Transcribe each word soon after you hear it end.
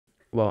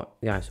Well,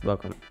 guys,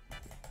 welcome.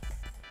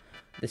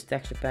 This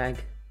texture pack,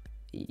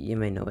 you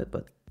may know it,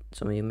 but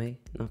some of you may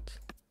not.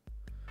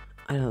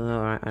 I don't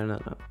know. I don't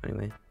know.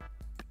 Anyway,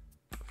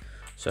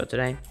 so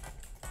today,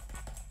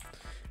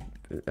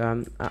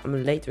 I'm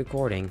late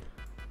recording.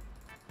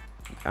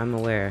 I'm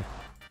aware.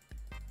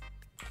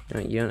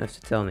 You don't have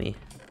to tell me.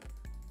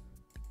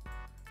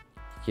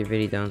 You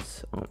really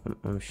don't.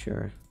 I'm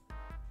sure.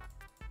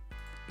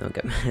 Don't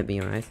get mad at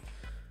me, alright?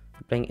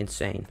 I'm playing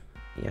Insane.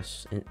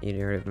 Yes, you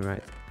heard me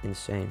right.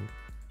 Insane.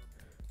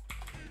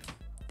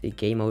 The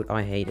game mode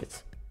I hate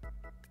it.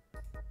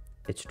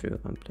 It's true.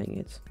 I'm playing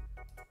it.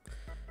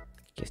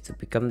 You have to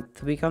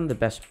become the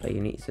best player.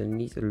 You need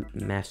to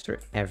master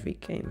every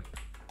game,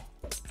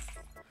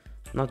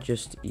 not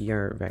just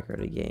your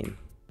regular game.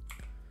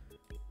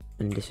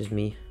 And this is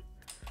me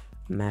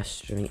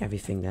mastering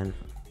everything. Then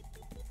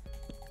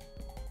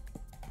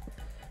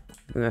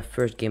my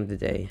first game of the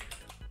day,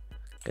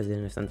 because I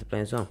didn't have time to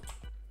play as well.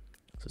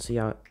 So see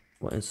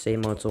what Insane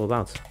mode's all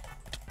about.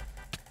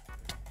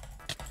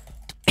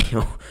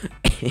 Yo,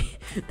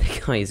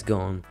 the guy is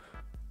gone.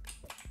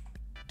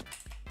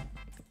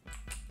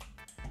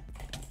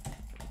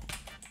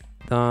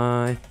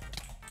 Die.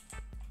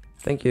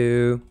 Thank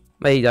you.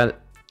 But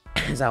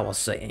as I was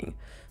saying,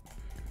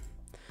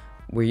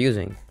 we're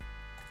using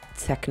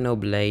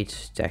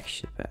Technoblade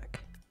texture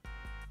pack.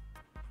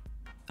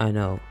 I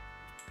know.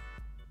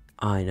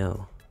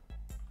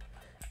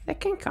 That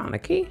can kinda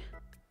key.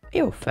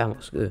 Yo, fam,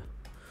 what's good?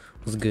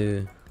 What's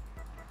good?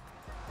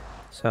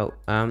 So,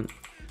 I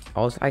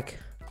was like,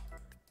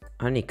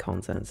 I need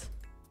content.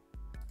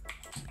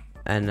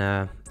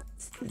 And,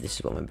 this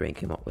is what my brain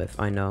came up with.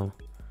 I know.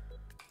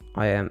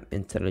 I am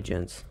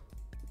intelligent.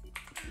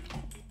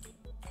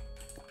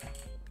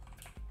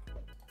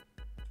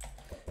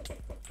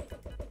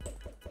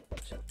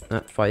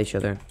 Fight each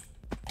other.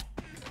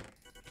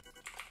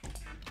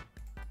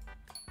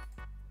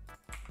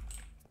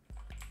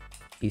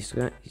 He's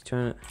trying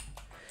to...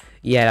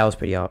 Yeah, that was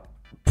pretty odd.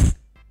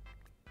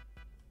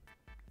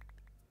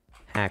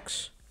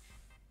 Hacks.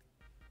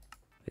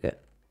 Okay.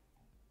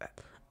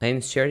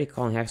 I'm seriously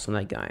calling hacks on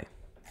that guy.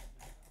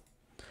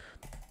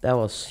 That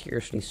was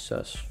seriously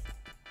sus.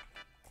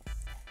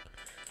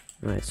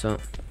 Alright, so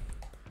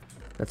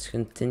let's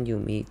continue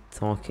me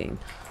talking.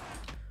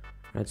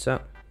 Right,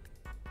 so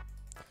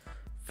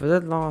for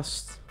the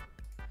last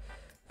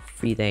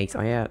 3 days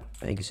I had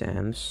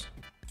exams,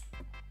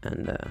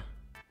 and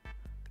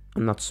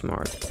I'm not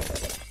smart.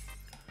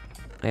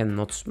 I am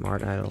not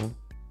smart at all.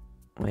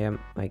 I am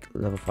like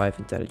level 5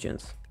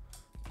 intelligence,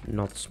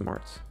 not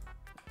smart.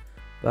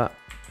 But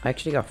I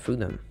actually got through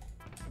them.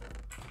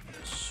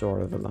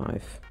 Sort of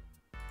alive.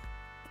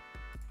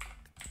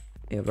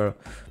 Yeah, bro.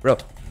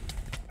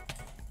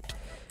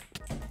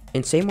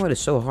 Insane mode is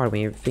so hard when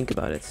you think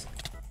about it.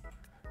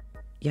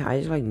 Yeah, I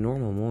just like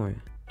normal more.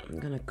 I'm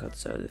gonna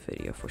cut out of the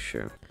video for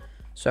sure.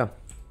 So,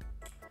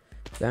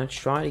 gonna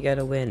try to get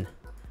a win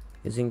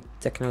using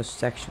Techno's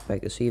texture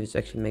pack to see if it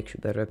actually makes you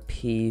better at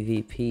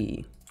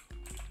PvP.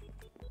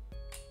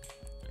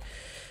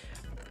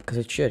 Because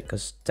it should,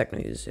 because Techno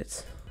uses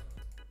it.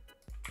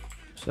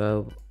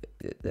 So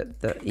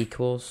that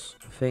equals,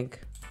 I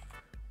think,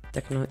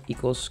 Techno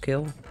equals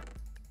skill.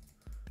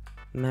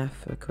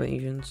 Math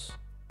equations.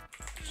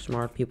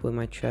 Smart people in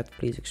my chat,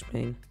 please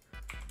explain.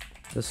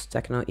 Does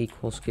Techno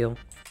equal skill?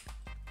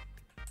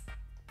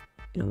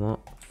 You know what?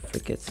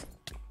 Frick it.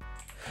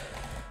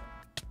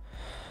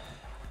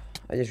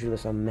 I just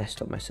realized how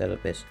messed up my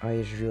setup is. I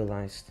just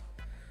realized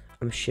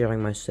I'm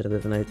sharing my setup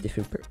with a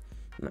different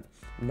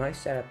my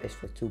setup is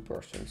for 2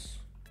 persons,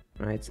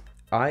 right?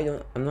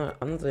 I'm not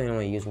the only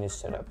one using this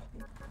setup.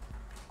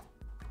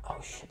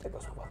 Oh shit, there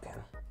goes my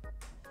webcam.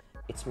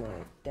 It's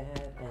my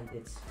dad and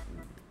it's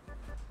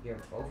you're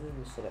both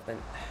in the setup,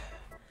 and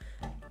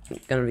I'm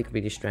gonna be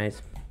completely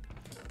straight.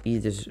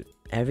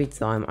 Every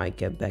time I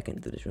get back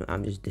into this room,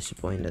 I'm just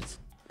disappointed.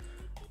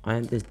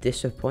 I'm just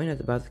disappointed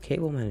about the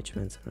cable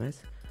management, right?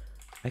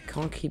 I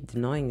can't keep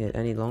denying it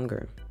any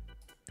longer.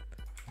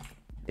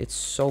 It's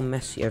so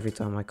messy every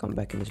time I come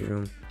back in this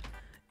room,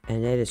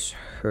 and it is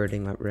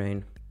hurting my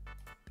brain.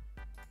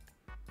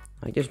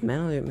 I just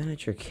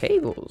manage your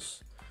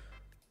cables.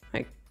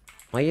 Like,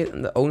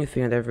 the only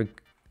thing I'd ever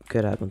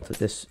could happen to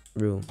this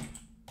room.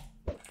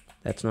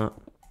 That's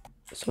not.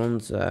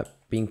 Someone's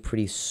being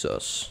pretty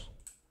sus.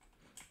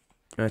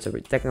 Alright, so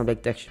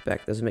Technoblade texture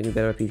pack doesn't make me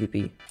better at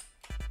PvP.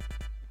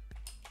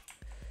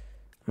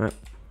 Alright.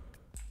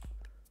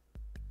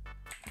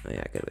 Oh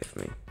yeah, get away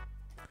from me.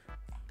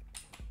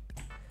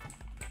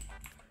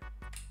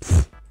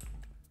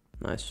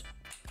 Nice.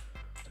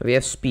 So we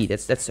have speed.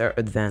 That's our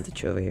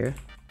advantage over here.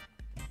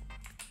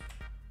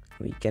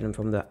 We get them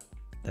from the.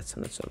 That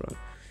sounded so wrong.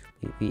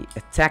 We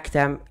attack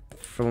them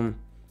from.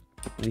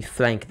 We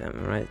flank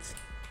them, right?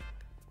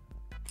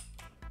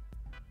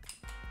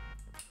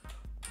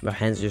 My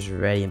hands are just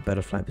ready in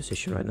butterfly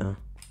position right now.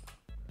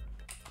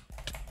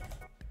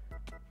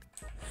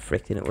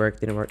 Frick, didn't work.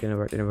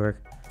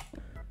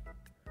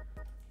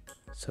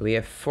 So we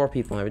have 4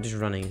 people and we're just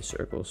running in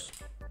circles.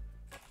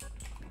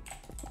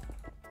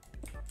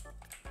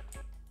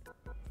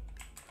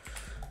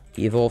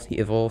 He evolved, he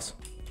evolved.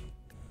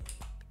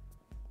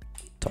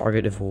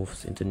 Target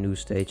evolved into new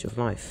stage of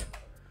life.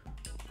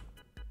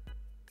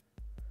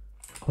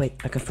 Oh, wait,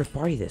 I can first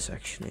party this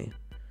actually.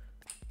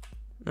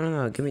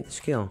 No, give me the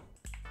skill.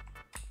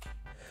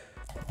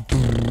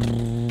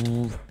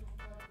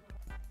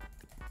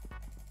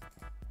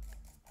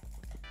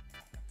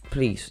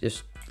 Please,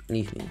 just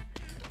leave me.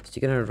 Is he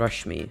gonna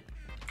rush me?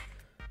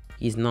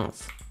 He's not.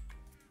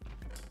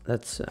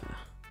 That's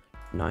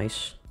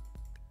nice.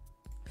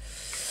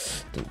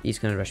 He's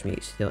gonna rush me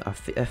still. I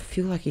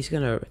feel like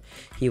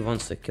he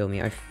wants to kill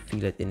me. I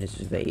feel it in his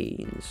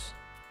veins.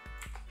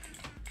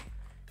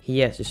 He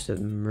has just the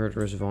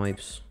murderous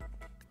vibes.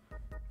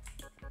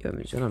 Yo,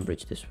 I'm just gonna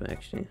bridge this way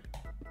actually.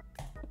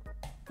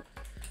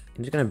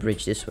 I'm just gonna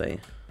bridge this way.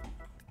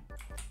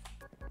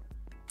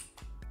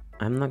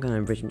 I'm not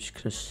gonna bridge, I'm just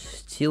gonna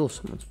steal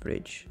someone's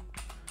bridge.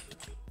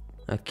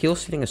 Kill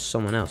stealing is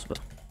someone else, but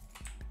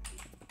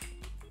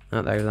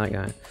not that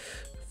guy.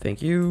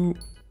 Thank you.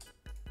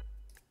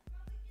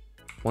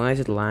 Why is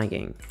it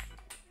lagging?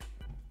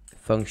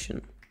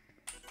 Function.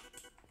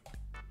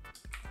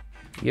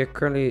 You're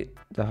currently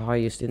the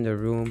highest in the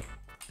room.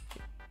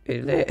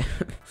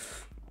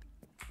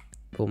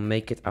 We'll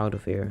make it out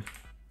of here.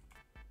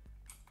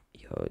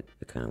 Yo,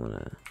 I kinda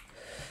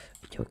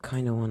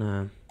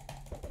wanna.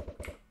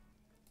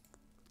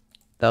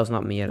 That was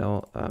not me at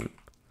all.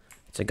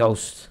 It's a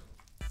ghost.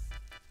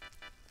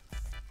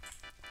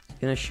 He's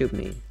gonna shoot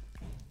me.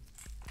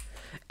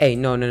 Hey,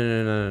 no,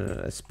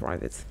 it's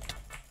private.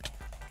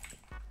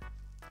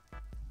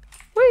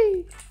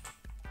 Wee!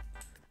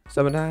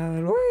 Summon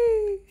down,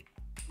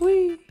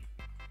 wee!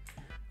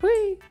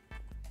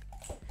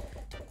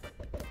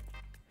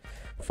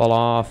 Fall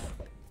off.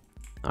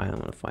 I don't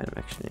want to fight him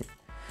actually.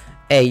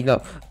 Hey,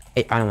 no.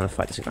 Hey, I don't want to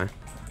fight this guy.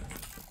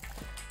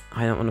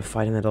 I don't want to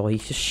fight him at all.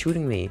 He's just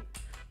shooting me.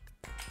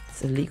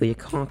 It's illegal. You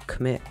can't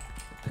commit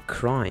a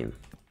crime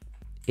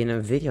in a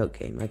video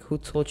game. Like, who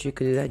told you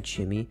could do that,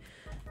 Jimmy?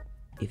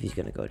 If he's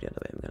gonna go the other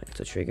way, I'm gonna get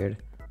so triggered.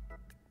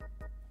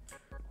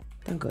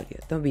 Don't go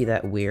yet. Don't be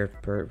that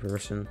weird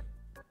person.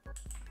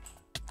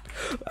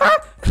 Ah!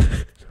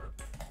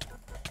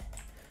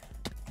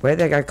 Where did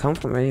that guy come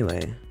from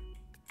anyway?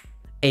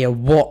 Hey,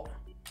 what?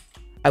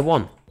 I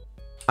won.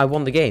 I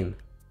won the game.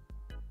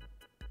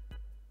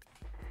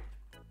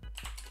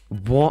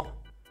 What?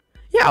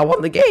 Yeah, I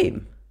won the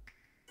game.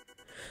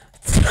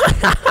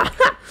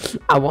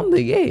 I won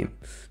the game.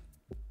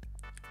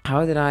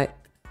 How did I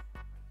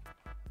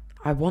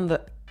won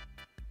the...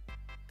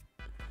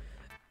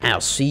 I'll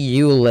see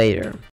you later.